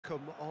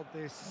welcome on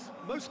this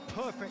most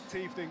perfect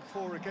evening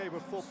for a game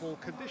of football.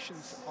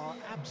 Conditions are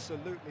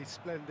absolutely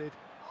splendid,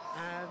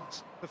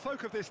 and the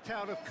folk of this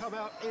town have come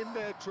out in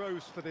their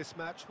droves for this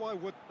match. Why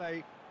wouldn't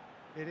they?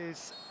 It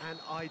is an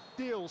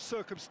ideal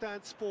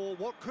circumstance for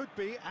what could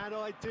be an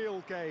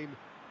ideal game.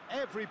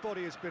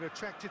 Everybody has been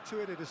attracted to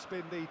it. It has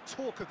been the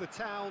talk of the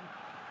town,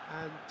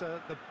 and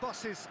the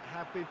buses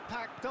have been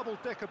packed,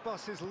 double-decker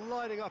buses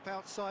lining up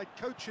outside.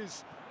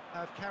 Coaches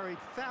have carried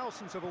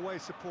thousands of away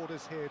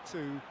supporters here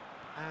too,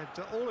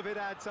 and all of it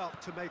adds up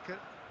to make a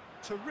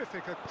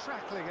terrific, a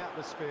crackling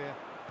atmosphere.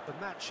 The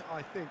match,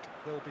 I think,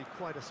 will be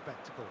quite a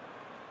spectacle.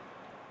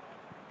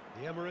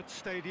 The Emirates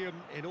Stadium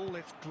in all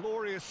its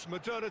glorious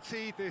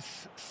modernity,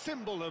 this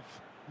symbol of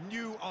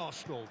new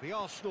Arsenal, the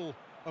Arsenal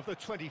of the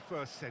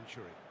 21st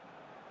century.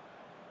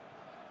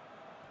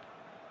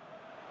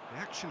 The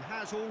action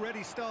has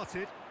already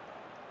started.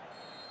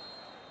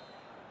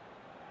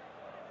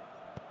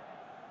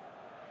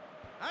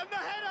 And the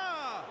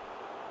header!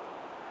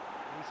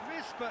 He's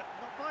missed, but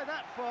not by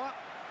that far.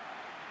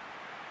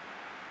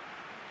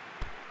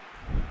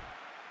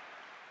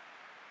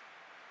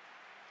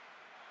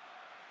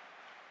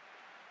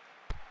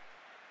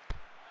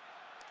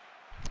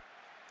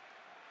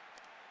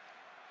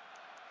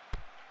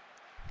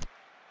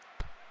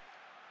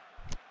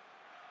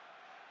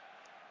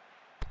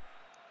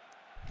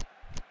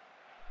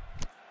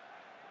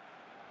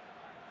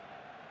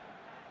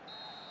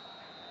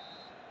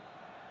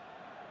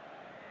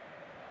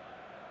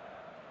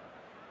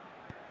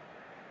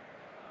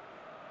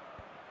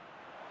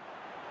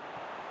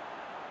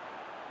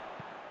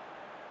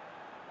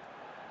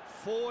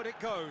 Forward it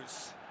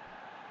goes.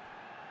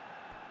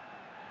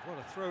 What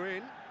a throw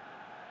in.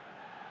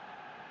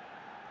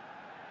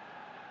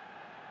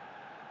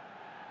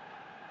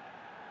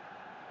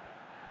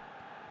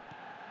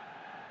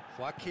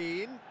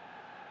 Joaquin.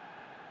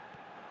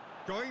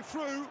 Going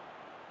through.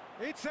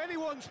 It's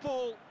anyone's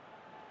ball.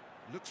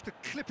 Looks to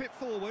clip it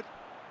forward.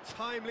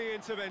 Timely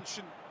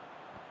intervention.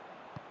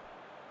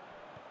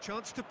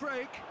 Chance to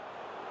break.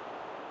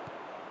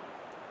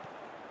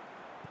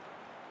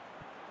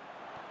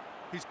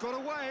 He's got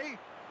away.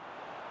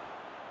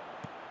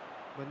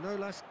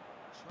 Manolas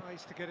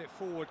tries to get it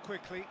forward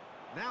quickly.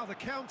 Now the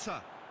counter.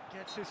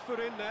 Gets his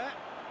foot in there.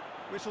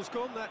 Whistle's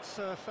gone,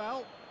 that's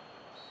foul.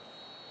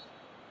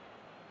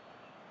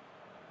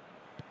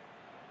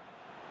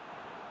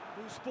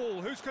 Whose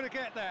ball? Who's going to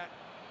get that?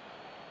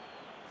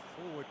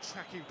 Forward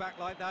tracking back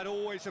like that,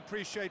 always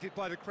appreciated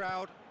by the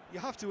crowd. You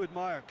have to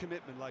admire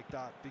commitment like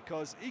that,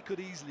 because he could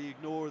easily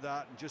ignore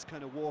that and just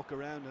kind of walk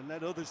around and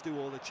let others do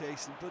all the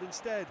chasing, but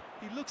instead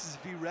he looks as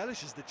if he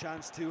relishes the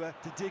chance to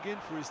dig in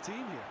for his team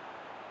here.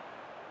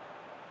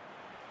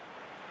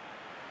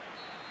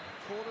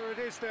 Corner it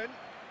is then.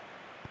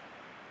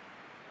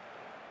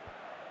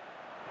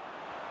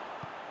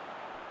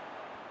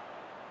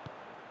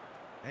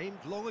 Aimed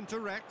long and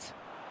direct.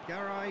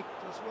 Garay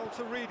does well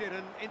to read it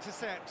and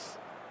intercepts.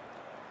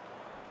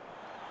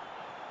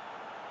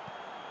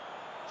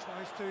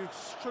 Tries to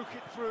stroke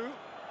it through.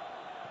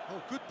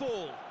 Oh, good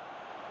ball.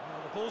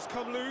 Well, the ball's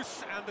come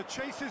loose and the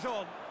chase is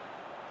on.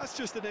 That's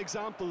just an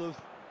example of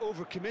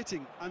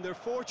overcommitting, and they're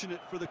fortunate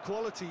for the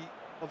quality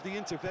of the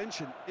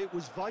intervention. It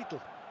was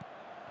vital.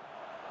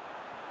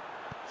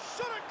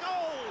 Shot a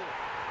goal!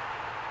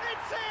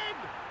 It's in!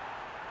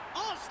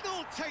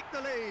 Arsenal take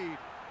the lead.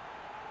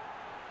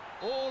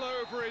 All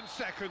over in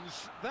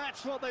seconds.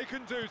 That's what they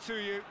can do to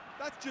you.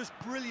 That's just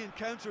brilliant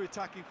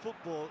counter-attacking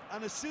football,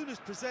 and as soon as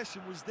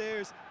possession was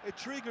theirs, it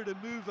triggered a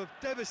move of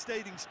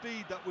devastating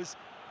speed that was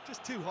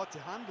just too hot to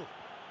handle.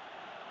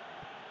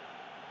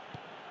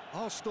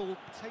 Arsenal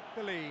take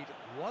the lead,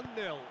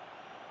 1-0.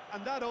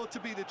 And that ought to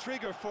be the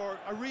trigger for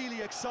a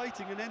really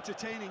exciting and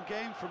entertaining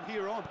game from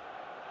here on.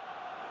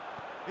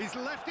 He's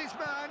left his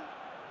man.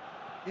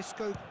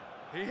 Isco,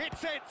 he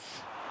hits it.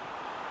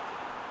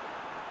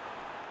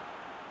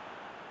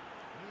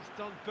 He's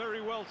done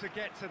very well to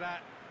get to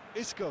that.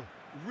 Isco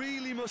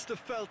really must have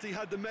felt he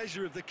had the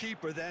measure of the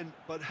keeper then,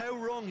 but how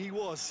wrong he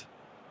was.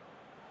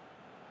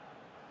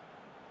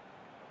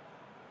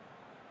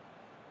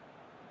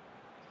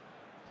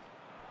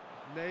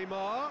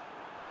 Neymar.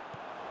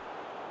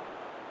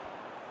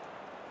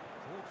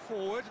 Brought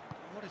forward.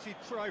 What does he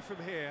try from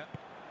here?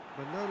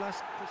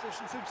 Manolas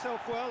positions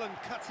himself well and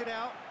cuts it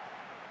out.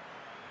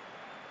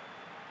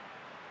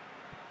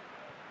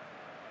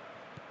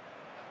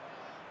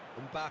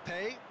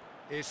 Mbappe.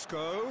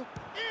 Isco.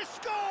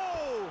 Isco!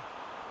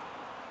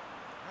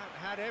 That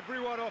had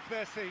everyone off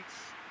their seats.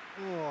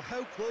 Oh,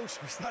 how close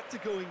was that to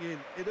going in?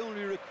 It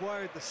only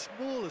required the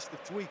smallest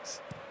of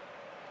tweaks.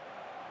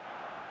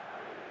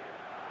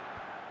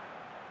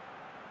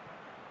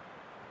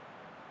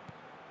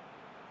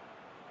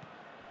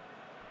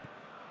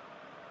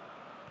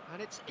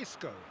 And it's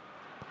Isco.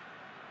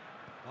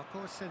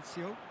 Marco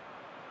Asensio.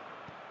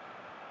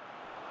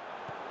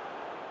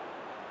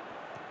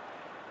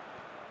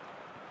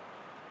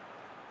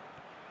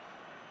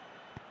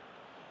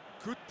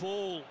 Good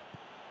ball.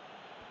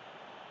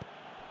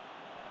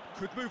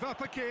 Could move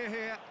up a gear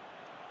here.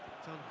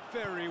 Done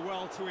very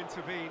well to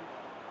intervene.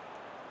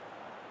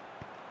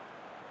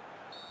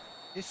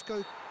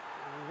 Isco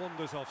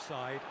wanders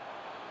offside.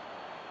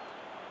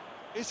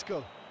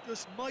 Isco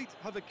just might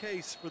have a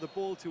case for the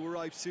ball to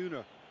arrive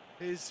sooner.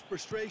 His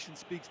frustration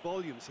speaks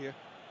volumes here.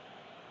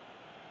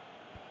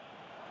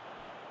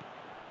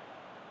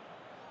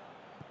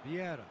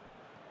 Vieira.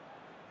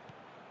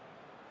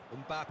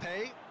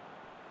 Mbappe.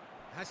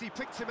 Has he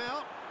picked him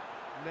out?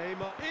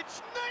 Neymar.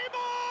 It's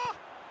Neymar!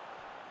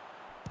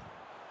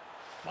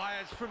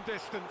 Fires from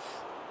distance.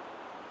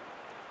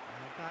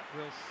 And that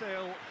will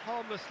sail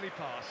harmlessly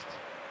past.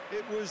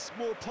 It was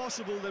more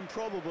possible than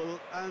probable,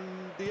 and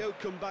the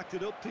outcome backed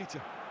it up,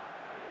 Peter.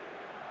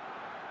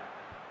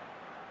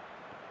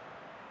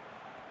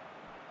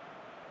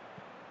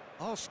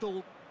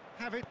 Arsenal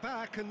have it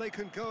back and they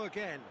can go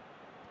again.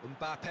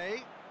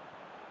 Mbappe.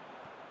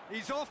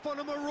 He's off on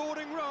a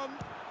marauding run.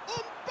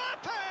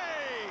 Mbappe!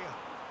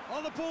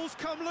 Oh, the ball's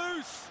come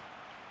loose.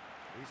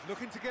 He's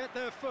looking to get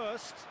there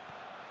first.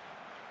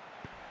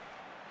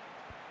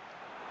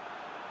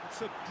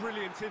 It's a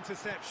brilliant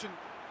interception.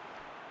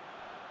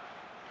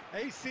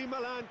 AC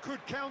Milan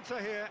could counter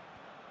here.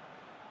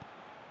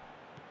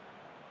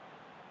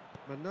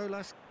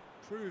 Manolas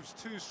proves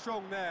too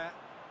strong there.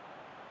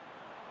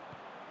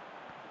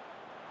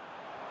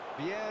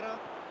 Vieira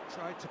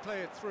tried to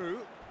play it through.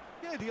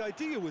 Yeah, the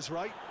idea was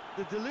right.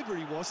 The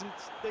delivery wasn't.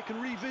 They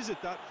can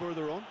revisit that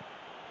further on.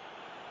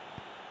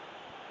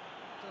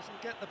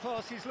 Doesn't get the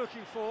pass he's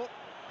looking for.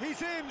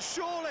 He's in,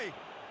 surely.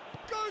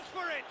 Goes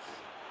for it.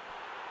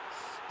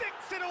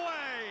 Sticks it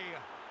away.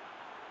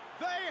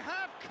 They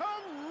have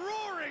come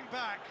roaring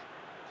back.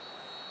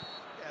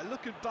 Yeah,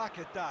 looking back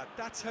at that,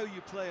 that's how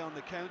you play on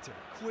the counter.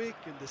 Quick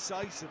and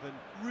decisive and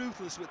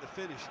ruthless with the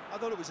finish. I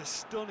thought it was a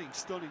stunning,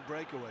 stunning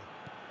breakaway.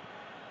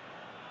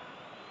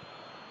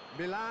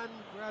 Milan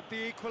grab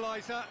the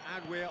equaliser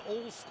and we're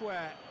all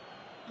square.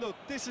 Look,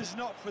 this is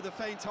not for the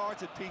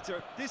faint-hearted,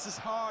 Peter. This is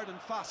hard and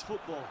fast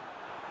football.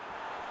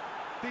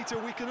 Peter,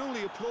 we can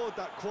only applaud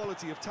that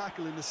quality of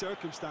tackle in the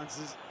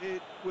circumstances.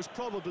 It was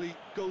probably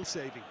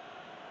goal-saving.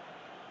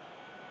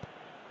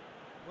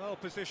 Well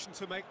positioned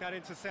to make that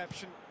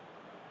interception.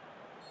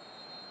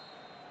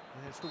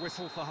 There's the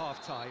whistle for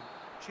half-time.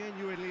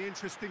 Genuinely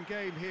interesting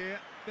game here.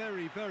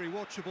 Very, very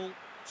watchable.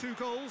 2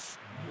 goals,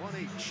 1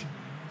 each.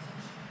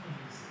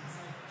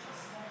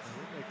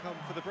 They come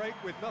for the break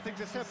with nothing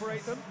to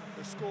separate them.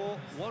 The score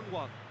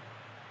 1-1.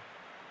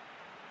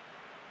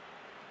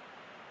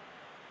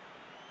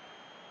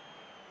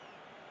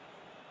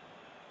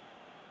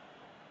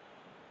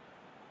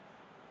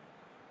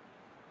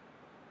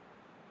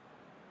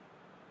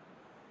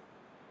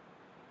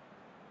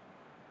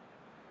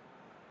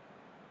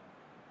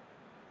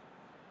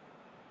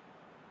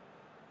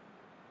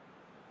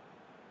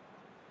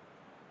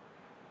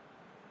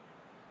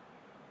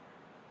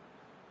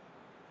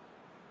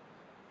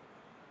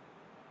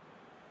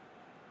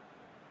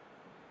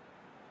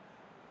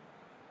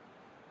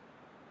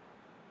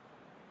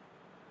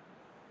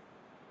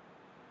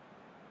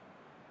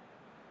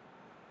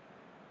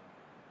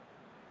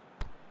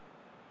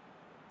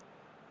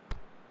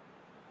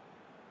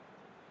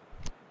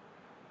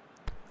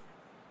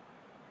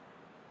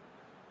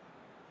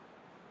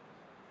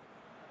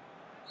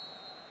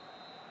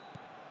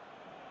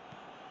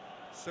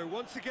 So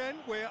once again,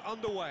 we're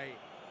underway.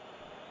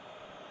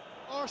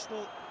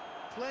 Arsenal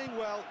playing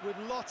well with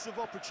lots of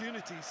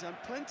opportunities and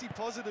plenty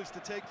positives to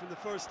take from the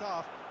first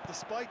half.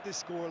 Despite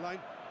this scoreline,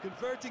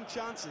 converting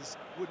chances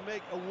would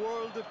make a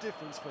world of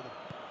difference for them.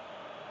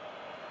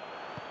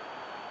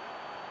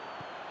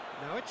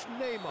 Now it's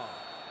Neymar.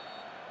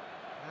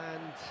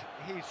 And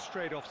he's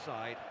straight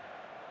offside.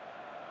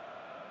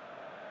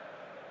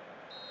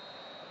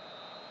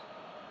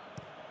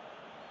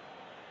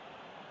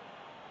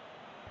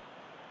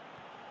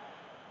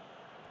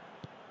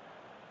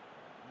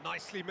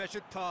 Nicely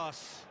measured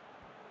pass.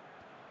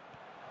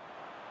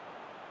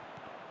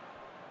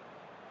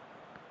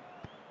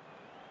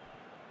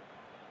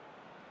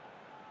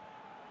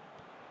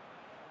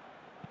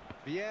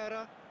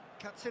 Vieira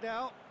cuts it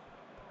out.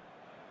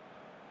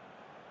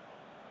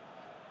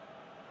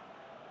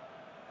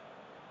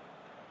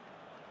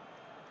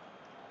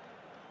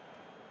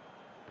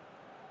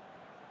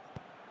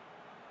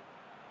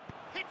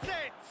 Hits it!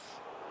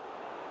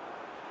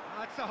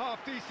 That's a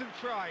half-decent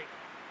try.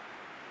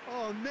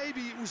 Oh,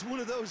 maybe it was one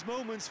of those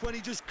moments when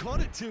he just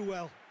caught it too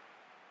well.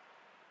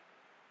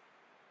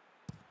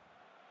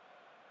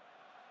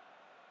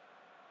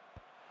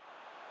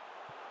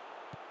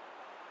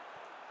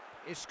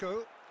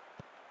 Isco.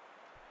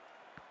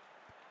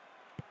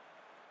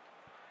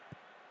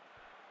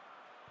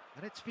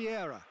 And it's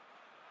Vieira.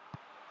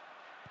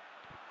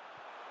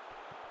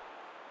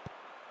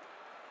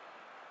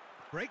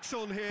 Breaks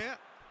on here.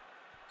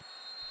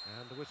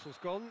 And the whistle's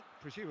gone,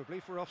 presumably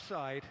for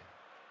offside.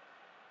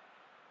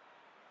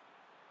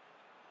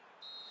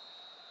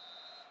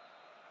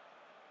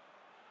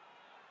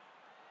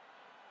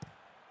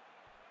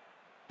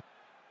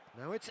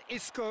 Now it's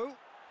Isco.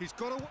 He's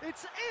got a...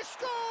 It's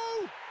Isco!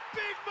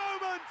 Big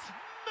moment!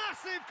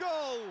 Massive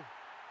goal!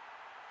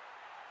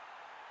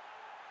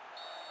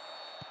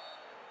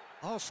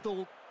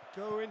 Arsenal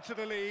go into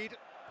the lead.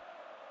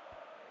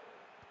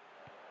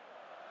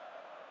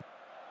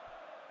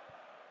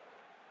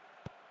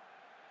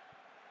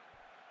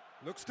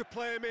 Looks to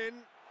play him in,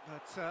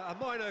 but a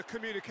minor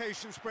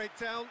communications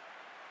breakdown.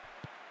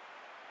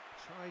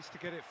 Tries to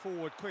get it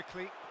forward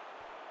quickly.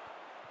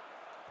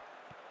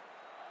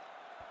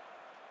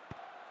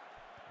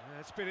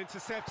 It's been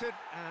intercepted,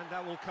 and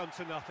that will come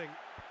to nothing.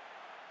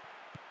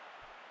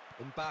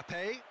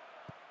 Mbappe.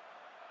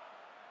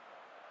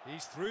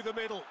 He's through the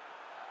middle.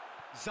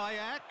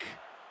 Ziyech.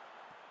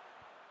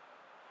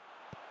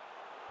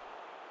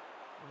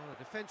 Well,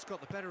 the defence got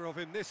the better of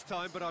him this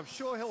time, but I'm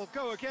sure he'll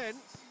go again.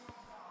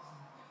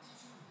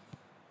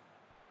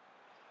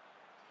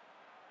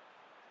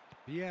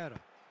 Vieira.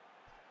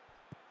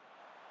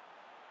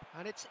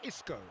 And it's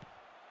Isco.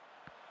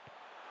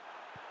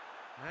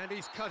 And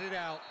he's cut it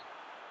out.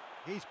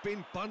 He's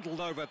been bundled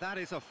over, that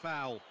is a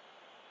foul.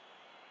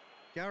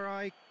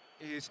 Garay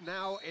is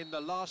now in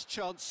the last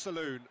chance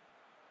saloon.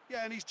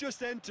 Yeah, and he's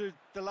just entered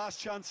the last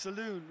chance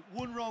saloon.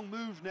 One wrong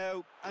move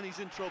now, and he's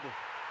in trouble.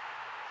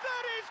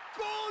 That is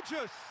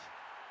gorgeous!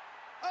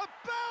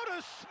 About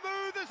as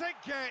smooth as it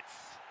gets.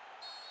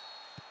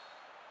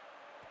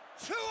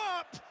 Two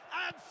up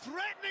and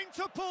threatening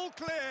to pull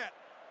clear.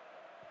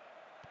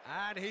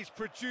 And he's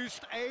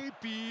produced a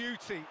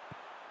beauty.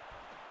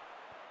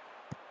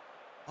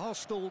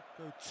 Arsenal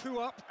go two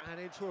up and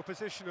into a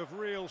position of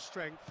real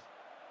strength.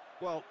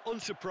 Well,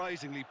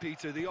 unsurprisingly,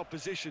 Peter, the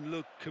opposition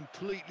look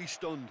completely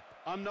stunned.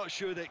 I'm not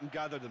sure they can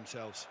gather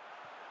themselves.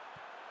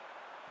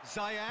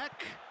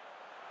 Ziyech.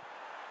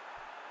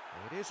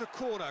 It is a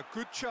corner,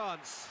 good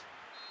chance.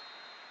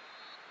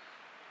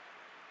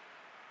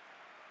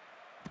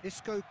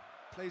 Isco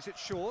plays it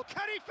short.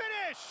 Can he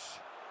finish?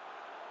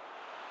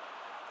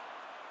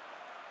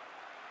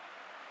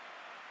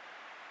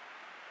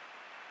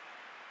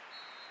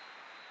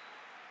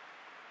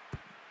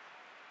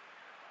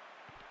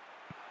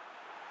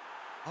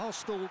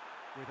 Arsenal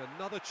with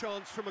another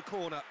chance from a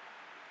corner.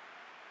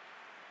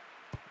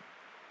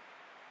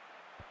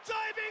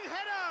 Diving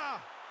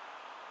header!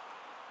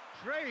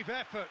 Brave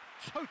effort,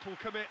 total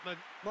commitment.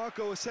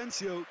 Marco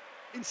Asensio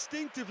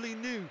instinctively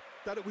knew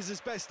that it was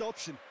his best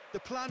option. The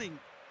planning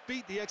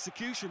beat the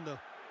execution, though.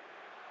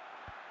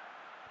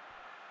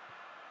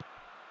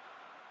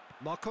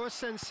 Marco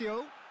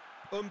Asensio.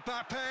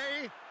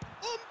 Mbappe!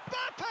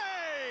 Mbappe!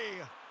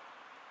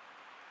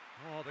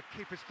 Oh, the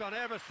keeper's done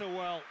ever so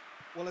well.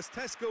 Well, as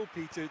tests go,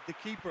 Peter, the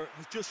keeper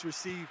has just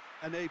received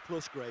an A+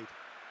 grade.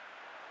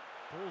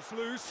 Ball's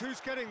loose,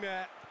 who's getting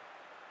there?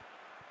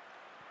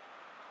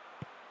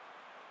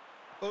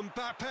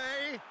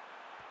 Mbappe!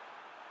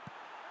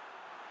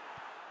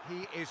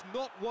 He is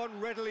not one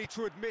readily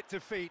to admit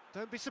defeat.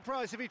 Don't be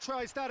surprised if he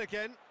tries that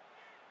again.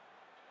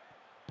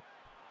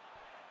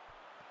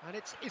 And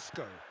it's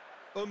Isco.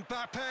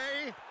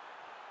 Mbappe!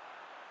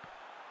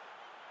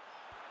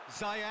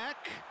 Ziyech!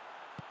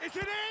 Is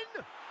it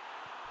in?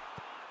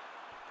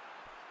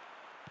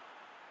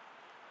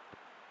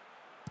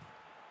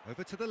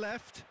 Over to the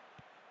left.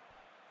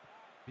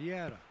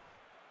 Vieira.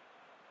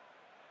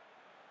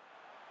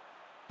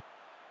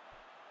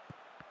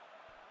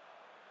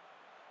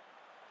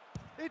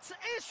 It's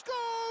Isco!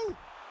 And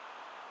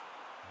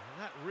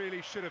that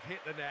really should have hit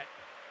the net.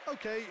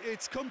 Okay,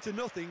 it's come to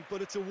nothing,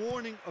 but it's a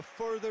warning of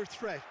further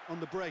threat on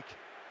the break.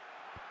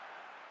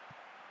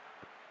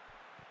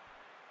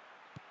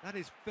 That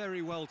is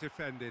very well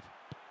defended.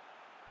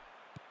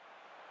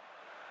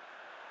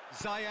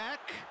 Ziyech.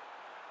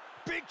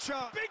 Big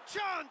chance! Big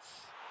chance!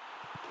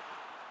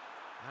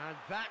 And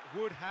that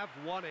would have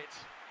won it.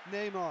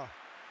 Neymar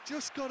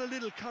just got a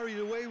little carried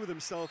away with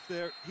himself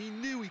there. He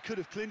knew he could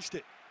have clinched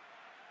it.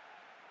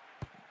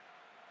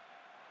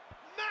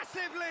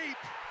 Massive leap!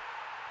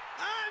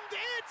 And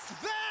it's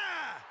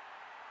there!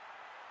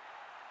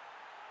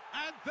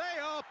 And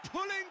they are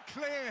pulling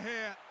clear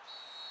here.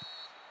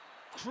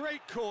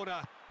 Great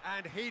corner,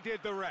 and he did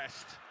the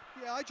rest.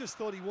 Yeah, I just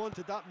thought he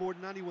wanted that more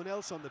than anyone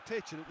else on the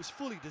pitch, and it was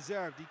fully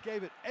deserved. He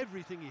gave it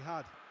everything he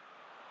had.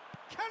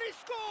 Can he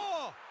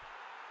score?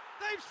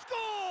 They've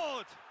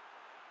scored!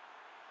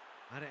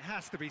 And it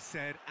has to be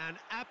said, an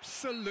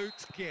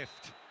absolute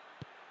gift.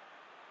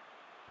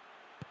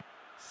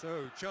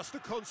 So, just a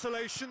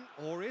consolation,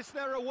 or is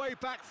there a way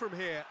back from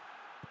here?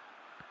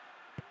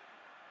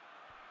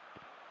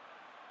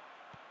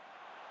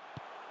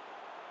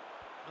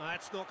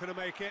 That's not going to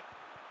make it.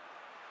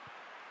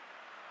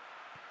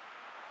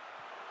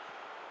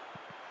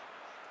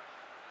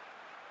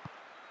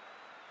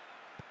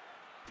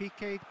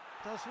 Piqué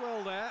does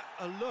well there,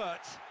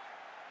 alert.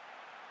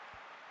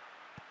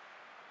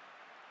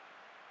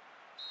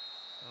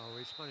 Oh,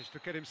 he's managed to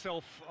get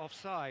himself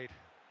offside.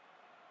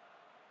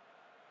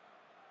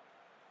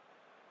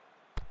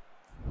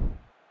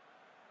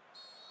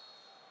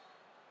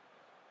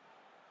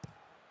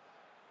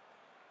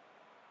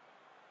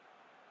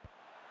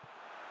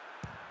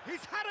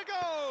 He's had a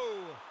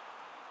go!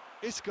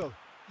 Isco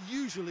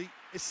usually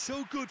is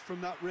so good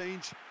from that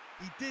range.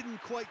 He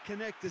didn't quite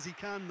connect as he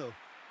can, though.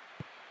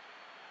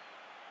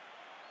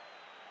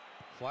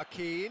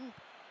 Joaquin.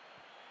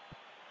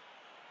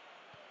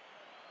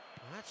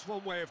 That's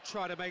one way of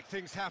trying to make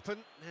things happen.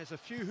 There's a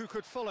few who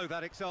could follow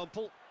that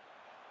example.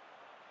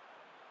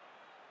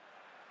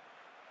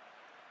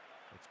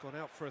 It's gone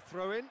out for a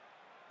throw-in.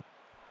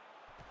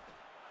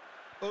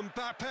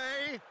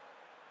 Mbappe.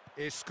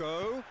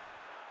 Isco.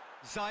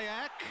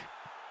 Ziyech.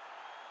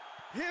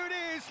 Here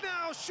it is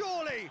now,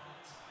 surely!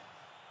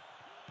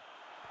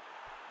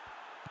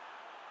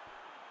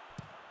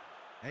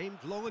 Aimed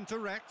long and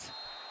direct.